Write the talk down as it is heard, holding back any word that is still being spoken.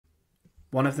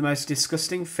One of the most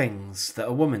disgusting things that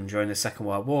a woman during the Second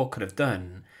World War could have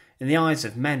done, in the eyes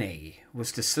of many,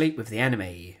 was to sleep with the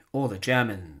enemy, or the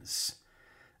Germans.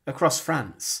 Across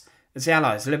France, as the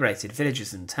Allies liberated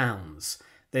villages and towns,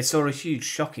 they saw a huge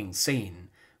shocking scene,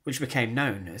 which became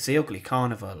known as the Ugly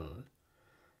Carnival.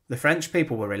 The French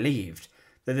people were relieved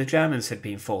that the Germans had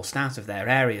been forced out of their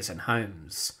areas and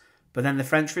homes, but then the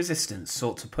French resistance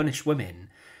sought to punish women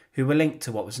who were linked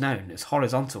to what was known as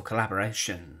horizontal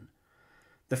collaboration.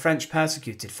 The French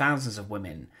persecuted thousands of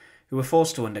women who were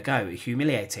forced to undergo a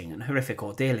humiliating and horrific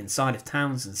ordeal inside of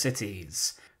towns and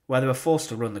cities, where they were forced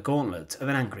to run the gauntlet of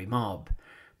an angry mob,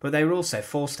 but they were also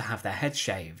forced to have their heads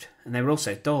shaved, and they were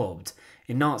also daubed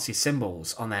in Nazi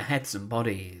symbols on their heads and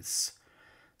bodies.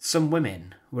 Some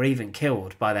women were even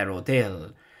killed by their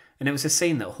ordeal, and it was a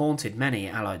scene that haunted many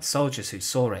Allied soldiers who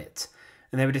saw it,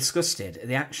 and they were disgusted at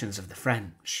the actions of the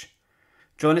French.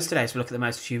 Join us today to look at the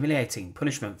most humiliating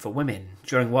punishment for women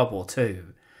during World War II,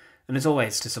 and as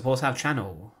always, to support our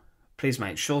channel, please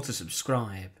make sure to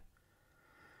subscribe.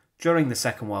 During the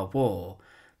Second World War,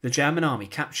 the German army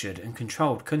captured and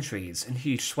controlled countries and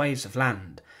huge swathes of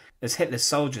land as Hitler's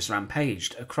soldiers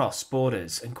rampaged across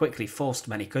borders and quickly forced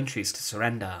many countries to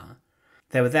surrender.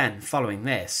 They would then, following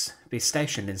this, be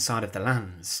stationed inside of the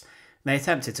lands. They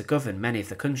attempted to govern many of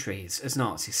the countries as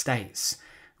Nazi states,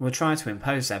 and would try to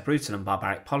impose their brutal and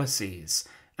barbaric policies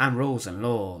and rules and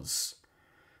laws.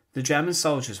 The German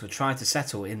soldiers would try to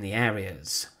settle in the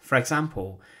areas. For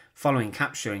example, following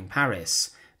capturing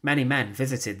Paris, many men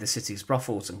visited the city's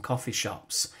brothels and coffee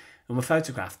shops and were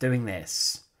photographed doing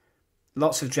this.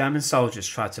 Lots of German soldiers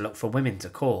tried to look for women to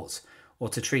court or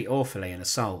to treat awfully in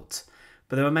assault,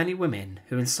 but there were many women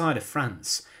who inside of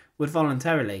France would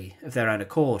voluntarily, of their own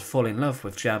accord, fall in love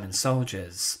with German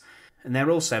soldiers, and there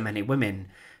were also many women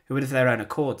who would of their own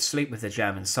accord sleep with the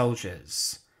German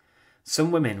soldiers.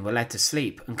 Some women were led to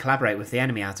sleep and collaborate with the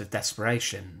enemy out of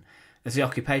desperation as the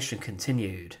occupation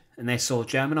continued, and they saw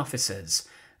German officers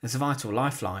as a vital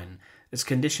lifeline as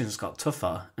conditions got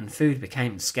tougher and food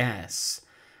became scarce,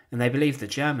 and they believed the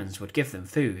Germans would give them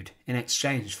food in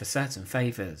exchange for certain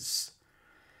favours.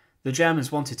 The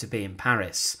Germans wanted to be in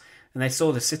Paris, and they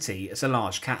saw the city as a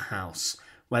large cat house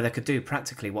where they could do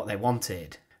practically what they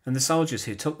wanted, and the soldiers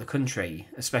who took the country,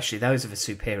 especially those of a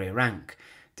superior rank,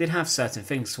 did have certain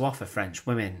things to offer French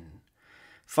women.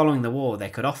 Following the war, they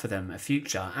could offer them a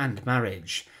future and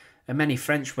marriage, and many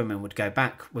French women would go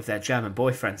back with their German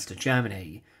boyfriends to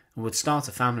Germany and would start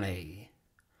a family.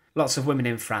 Lots of women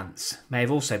in France may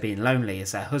have also been lonely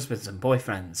as their husbands and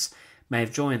boyfriends may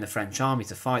have joined the French army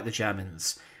to fight the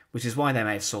Germans, which is why they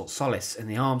may have sought solace in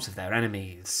the arms of their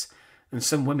enemies, and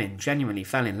some women genuinely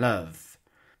fell in love.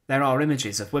 There are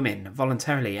images of women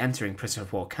voluntarily entering prisoner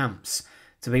of war camps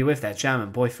to be with their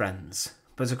German boyfriends,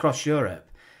 but across Europe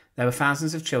there were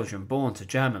thousands of children born to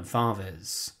German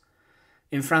fathers.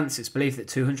 In France, it's believed that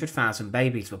 200,000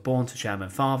 babies were born to German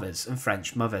fathers and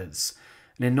French mothers,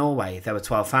 and in Norway there were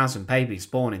 12,000 babies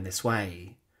born in this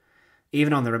way.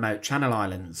 Even on the remote Channel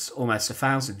Islands, almost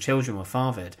 1,000 children were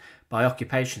fathered by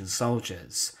occupation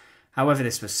soldiers. However,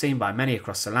 this was seen by many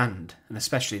across the land, and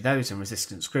especially those in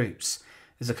resistance groups,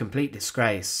 as a complete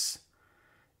disgrace.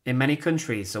 In many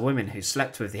countries, the women who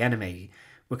slept with the enemy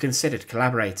were considered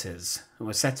collaborators and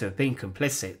were said to have been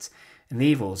complicit in the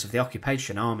evils of the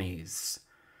occupation armies.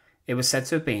 It was said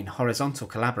to have been horizontal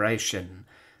collaboration,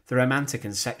 the romantic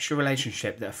and sexual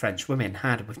relationship that French women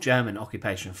had with German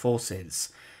occupation forces,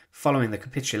 following the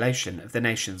capitulation of the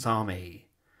nation's army.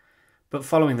 But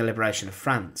following the liberation of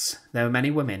France, there were many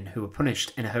women who were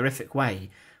punished in a horrific way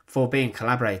for being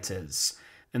collaborators,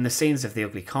 and the scenes of the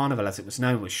Ugly Carnival as it was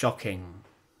known was shocking.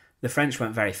 The French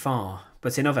went very far,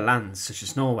 but in other lands such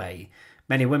as Norway,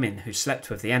 many women who slept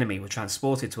with the enemy were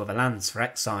transported to other lands for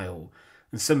exile,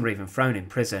 and some were even thrown in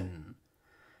prison.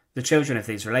 The children of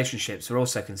these relationships were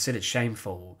also considered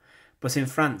shameful, but in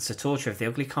France the torture of the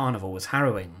Ugly Carnival was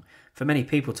harrowing for many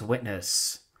people to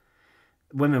witness.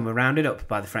 Women were rounded up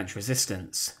by the French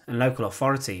resistance and local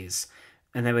authorities,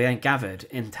 and they were then gathered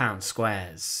in town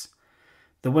squares.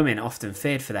 The women often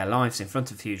feared for their lives in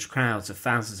front of huge crowds of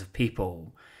thousands of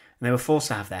people, and they were forced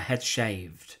to have their heads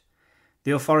shaved.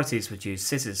 The authorities would use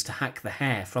scissors to hack the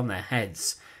hair from their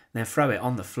heads and then throw it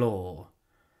on the floor.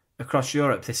 Across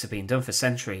Europe this had been done for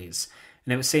centuries,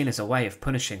 and it was seen as a way of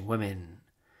punishing women.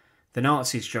 The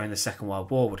Nazis during the Second World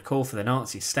War would call for the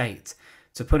Nazi state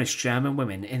to punish German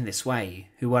women in this way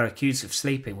who were accused of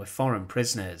sleeping with foreign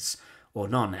prisoners or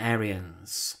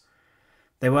non-Aryans.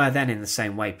 They were then in the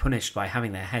same way punished by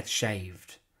having their heads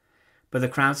shaved. But the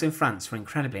crowds in France were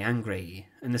incredibly angry,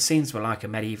 and the scenes were like a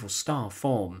medieval style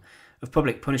form of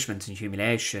public punishment and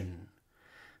humiliation.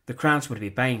 The crowds would be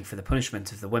baying for the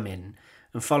punishment of the women,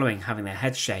 and following having their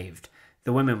heads shaved,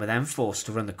 the women were then forced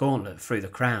to run the gauntlet through the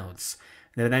crowds.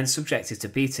 They were then subjected to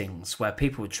beatings where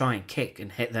people would try and kick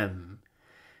and hit them.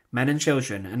 Men and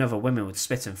children and other women would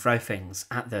spit and throw things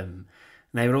at them,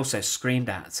 and they were also screamed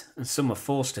at, and some were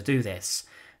forced to do this.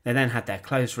 They then had their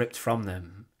clothes ripped from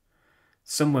them.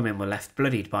 Some women were left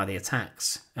bloodied by the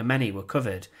attacks, and many were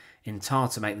covered in tar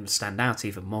to make them stand out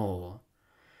even more.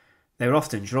 They were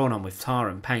often drawn on with tar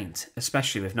and paint,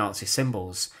 especially with Nazi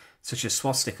symbols, such as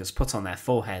swastikas put on their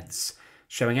foreheads,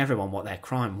 showing everyone what their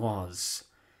crime was.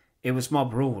 It was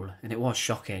mob rule, and it was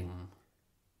shocking.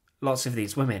 Lots of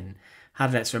these women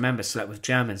had, let's remember, slept with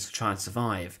Germans to try and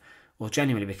survive, or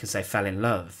genuinely because they fell in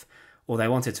love, or they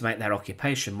wanted to make their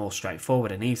occupation more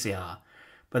straightforward and easier.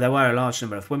 But there were a large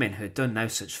number of women who had done no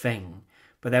such thing,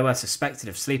 but they were suspected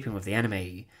of sleeping with the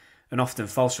enemy, and often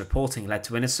false reporting led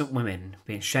to innocent women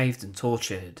being shaved and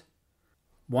tortured.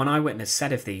 One eyewitness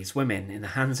said of these women in the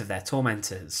hands of their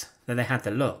tormentors that they had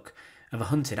the look of a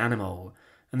hunted animal,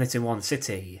 and that in one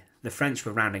city the French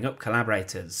were rounding up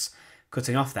collaborators,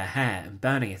 cutting off their hair and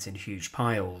burning it in huge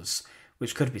piles,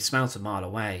 which could be smelt a mile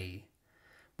away.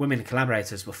 Women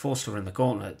collaborators were forced to run the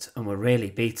gauntlet and were really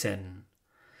beaten.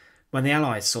 When the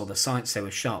Allies saw the sights, they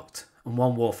were shocked, and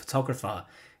one war photographer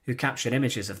who captured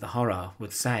images of the horror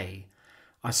would say,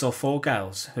 "I saw 4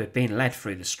 girls who had been led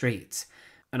through the street,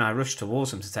 and I rushed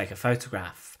towards them to take a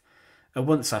photograph. At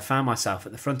once I found myself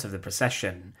at the front of the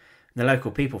procession, and the local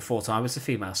people thought I was the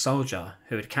female soldier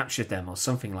who had captured them or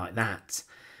something like that,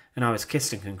 and I was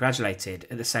kissed and congratulated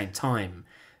at the same time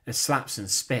as slaps and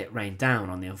spit rained down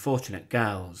on the unfortunate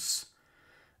girls."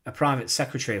 A private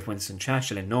secretary of Winston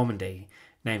Churchill in Normandy,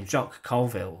 named Jock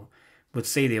Colville, would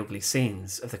see the ugly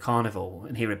scenes of the carnival,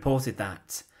 and he reported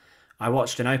that, "I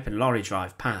watched an open lorry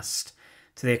drive past,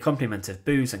 to the accompaniment of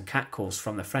boos and catcalls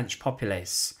from the French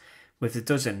populace, with a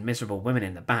dozen miserable women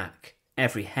in the back,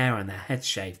 every hair on their heads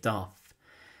shaved off.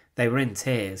 They were in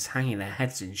tears, hanging their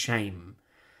heads in shame.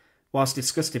 Whilst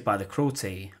disgusted by the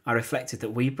cruelty, I reflected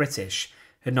that we British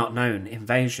had not known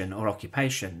invasion or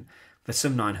occupation for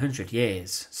some 900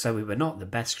 years, so we were not the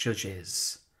best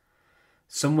judges."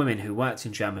 Some women who worked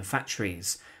in German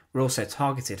factories were also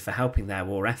targeted for helping their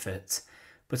war effort,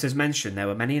 but as mentioned, there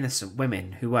were many innocent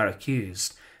women who were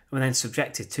accused and were then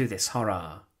subjected to this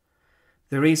horror.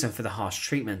 The reason for the harsh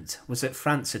treatment was that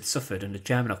France had suffered under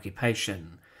German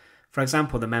occupation. For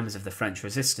example, the members of the French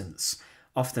resistance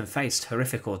often faced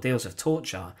horrific ordeals of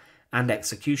torture and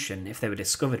execution if they were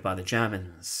discovered by the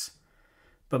Germans.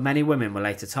 But many women were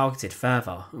later targeted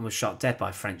further and were shot dead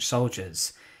by French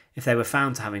soldiers if they were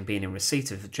found to having been in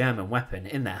receipt of a German weapon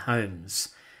in their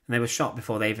homes, and they were shot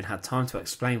before they even had time to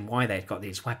explain why they had got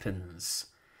these weapons.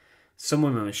 Some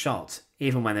women were shot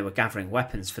even when they were gathering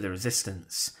weapons for the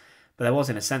resistance, but there was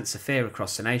in a sense a fear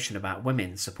across the nation about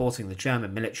women supporting the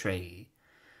German military.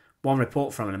 One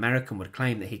report from an American would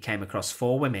claim that he came across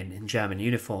 4 women in German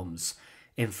uniforms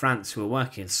in France who were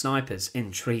working as snipers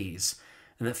in trees,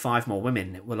 and that 5 more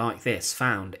women were like this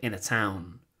found in a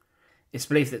town. It's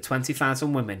believed that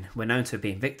 20,000 women were known to have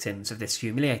been victims of this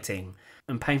humiliating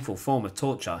and painful form of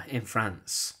torture in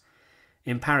France.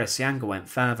 In Paris, the anger went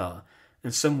further,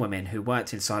 and some women who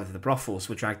worked inside of the brothels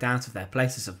were dragged out of their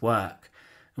places of work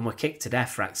and were kicked to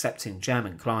death for accepting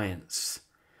German clients.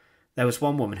 There was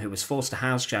one woman who was forced to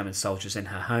house German soldiers in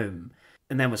her home,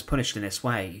 and then was punished in this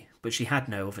way, but she had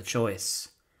no other choice.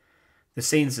 The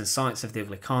scenes and sights of the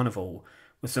Ugly Carnival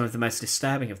were some of the most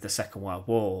disturbing of the Second World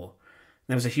War.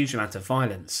 There was a huge amount of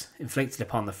violence inflicted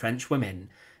upon the French women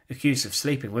accused of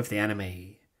sleeping with the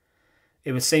enemy.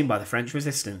 It was seen by the French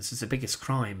resistance as the biggest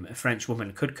crime a French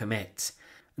woman could commit,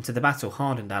 and to the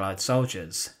battle-hardened Allied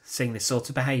soldiers, seeing this sort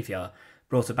of behaviour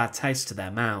brought a bad taste to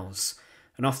their mouths,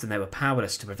 and often they were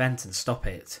powerless to prevent and stop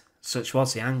it. Such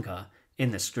was the anger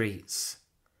in the streets.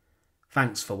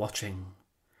 Thanks for watching.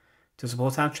 To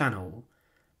support our channel,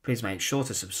 please make sure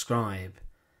to subscribe,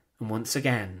 and once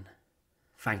again,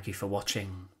 thank you for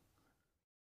watching.